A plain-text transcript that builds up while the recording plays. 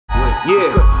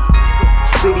Yeah.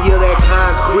 City of that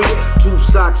concrete, 2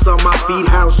 socks on my feet,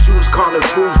 house shoes, calling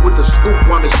fools with the scoop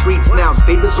on the streets. Now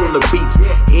Davis on the beats,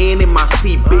 hand in my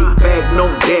seat, big bag, no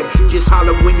debt. Just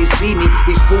holler when you see me.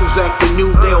 These fools acting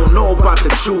new, they don't know about the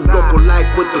true local life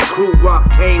with the crew.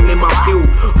 Octane in my fuel,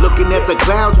 looking at the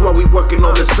clouds while we working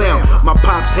on the sound. My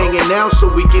pops hanging out, so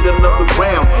we get another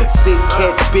round. Sick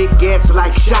cats, big gas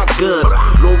like shotguns.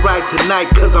 Low ride tonight,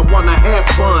 cause I wanna have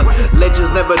fun. Legends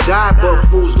never die, but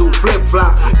fools do flip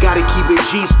flop. Gotta keep it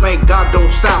G-Spank, dog don't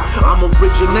stop. I'm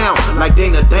original, like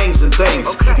Dana Dangs and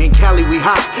things. In Cali we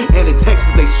hot, and in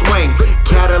Texas they swing.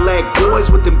 Cadillac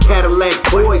boys with them Cadillac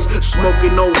boys,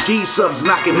 smoking OG subs,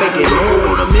 knocking, making noise.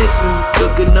 I'm missing,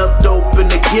 cooking up dope in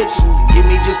the kitchen. Give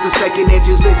me just a second and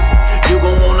just listen. You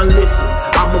gon' wanna listen.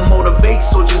 I'ma motivate,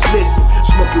 so just listen.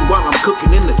 Smoking while I'm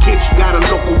cooking in the kitchen. Got a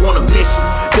local on a mission.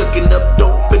 Cooking up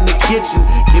dope in the kitchen.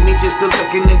 Give me just a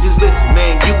second and just listen.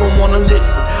 Man, you gon' wanna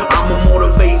listen. I'ma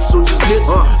motivate, so just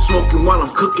listen. Smoking while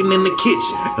I'm cooking in the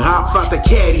kitchen. Hop out the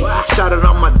caddy. Shout out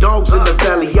all my dogs in the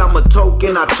valley. I'm a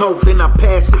token, I tote, then I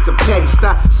pass it to Patty.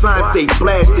 Stop signs, they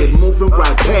blasted. Moving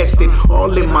right past it.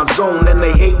 All in my zone, and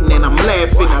they hating, and I'm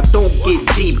laughing. I don't get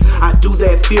deep. I do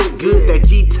that feel good, that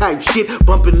G-type shit.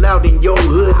 Bumping loud in your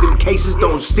hood, them cases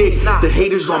don't stick. The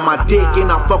haters on my dick,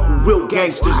 and I fuck with real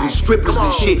gangsters and strippers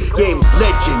and shit. Yeah,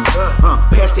 legend.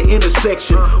 Past the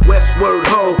intersection, westward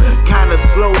ho, kinda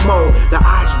slow-mo. The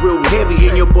eyes real heavy,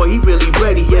 and your boy, he really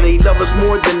ready. Yeah, they love us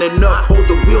more than enough, hold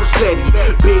the wheel steady.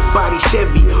 Big body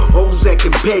Chevy, hoes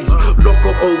acting petty.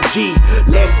 Local OG,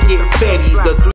 let's get fatty. The